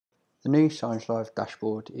The new Signagelive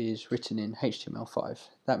dashboard is written in HTML5.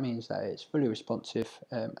 That means that it's fully responsive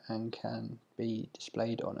and can be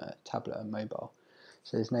displayed on a tablet and mobile.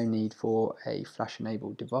 So there's no need for a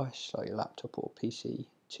flash-enabled device like your laptop or PC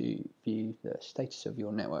to view the status of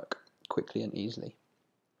your network quickly and easily.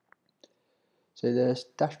 So the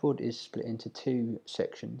dashboard is split into two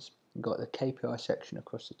sections. You've got the KPI section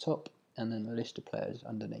across the top and then a list of players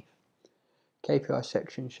underneath. KPI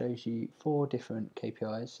section shows you 4 different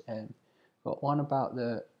KPIs. Got one about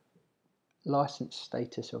the license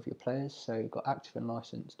status of your players, so you've got active and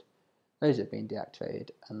licensed, those that have been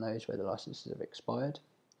deactivated, and those where the licenses have expired.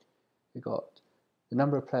 We've got the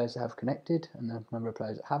number of players that have connected and the number of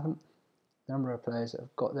players that haven't, the number of players that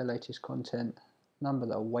have got their latest content, number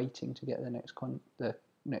that are waiting to get the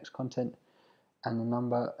next content, and the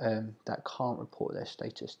number that can't report their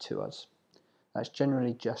status to us. That's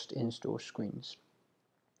generally just in-store screens.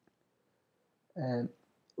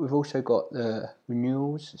 We've also got the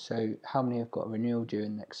renewals, so how many have got a renewal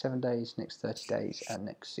during the next 7 days, next 30 days, and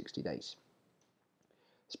next 60 days.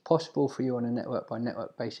 It's possible for you on a network by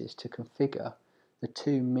network basis to configure the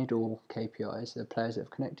 2 middle KPIs, the players that have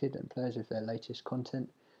connected and players with their latest content,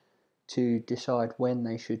 to decide when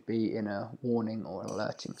they should be in a warning or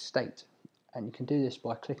alerting state. And you can do this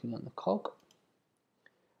by clicking on the cog.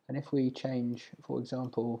 And if we change, for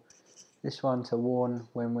example, this one to warn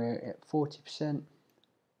when we're at 40%,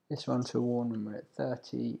 this one to warn when we're at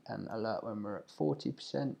 30%, and alert when we're at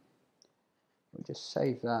 40%. We'll just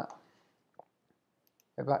save that,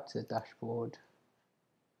 go back to the dashboard,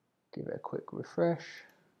 give it a quick refresh,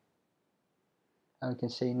 and we can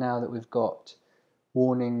see now that we've got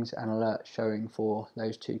warnings and alerts showing for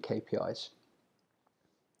those 2 KPIs.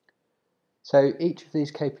 So each of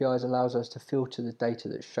these KPIs allows us to filter the data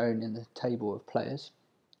that's shown in the table of players.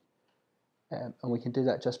 And we can do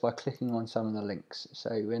that just by clicking on some of the links. So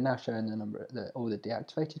we're now showing the number of all the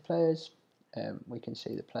deactivated players. We can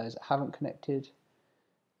see the players that haven't connected,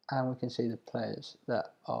 and we can see the players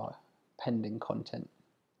that are pending content.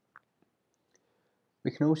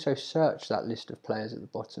 We can also search that list of players at the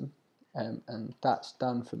bottom, and that's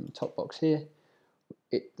done from the top box here.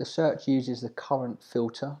 The search uses the current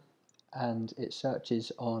filter, and it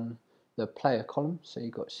searches on the player column. So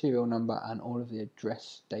you've got serial number and all of the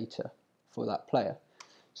address data for that player.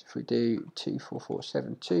 So if we do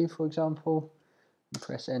 24472, for example, and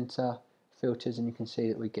press enter, filters, and you can see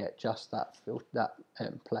that we get just that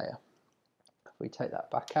player. If we take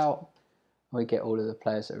that back out, we get all of the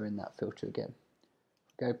players that are in that filter again.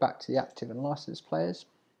 Go back to the active and licensed players.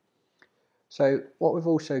 So what we've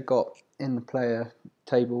also got in the player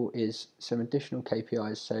table is some additional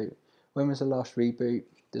KPIs. So when was the last reboot?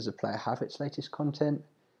 Does the player have its latest content?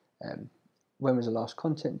 When was the last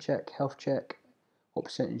content check, health check? What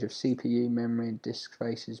percentage of CPU, memory and disk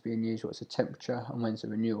space is being used? What's the temperature? And when's the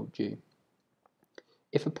renewal due?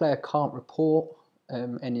 If a player can't report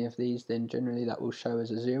any of these, then generally that will show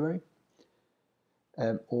as a 0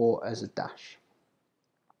 or as a dash.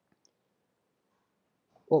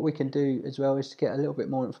 What we can do as well is to get a little bit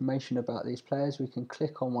more information about these players. We can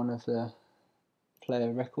click on one of the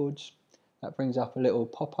player records. That brings up a little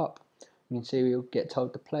pop-up. You can see we'll get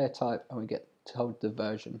told the player type, and we get told the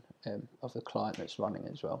version of the client that's running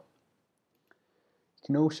as well. You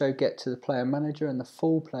can also get to the player manager and the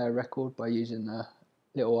full player record by using the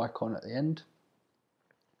little icon at the end.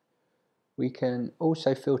 We can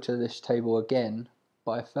also filter this table again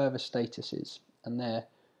by further statuses, and there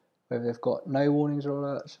whether they've got no warnings or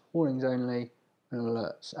alerts, warnings only, and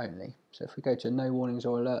alerts only. So if we go to no warnings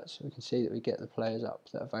or alerts, we can see that we get the players up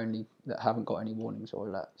that haven't got any warnings or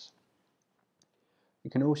alerts. We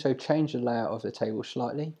can also change the layout of the table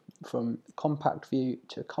slightly from compact view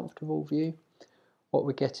to comfortable view. What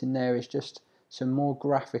we're getting there is just some more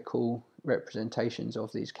graphical representations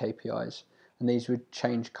of these KPIs, and these would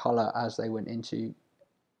change colour as they went into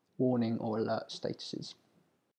warning or alert statuses.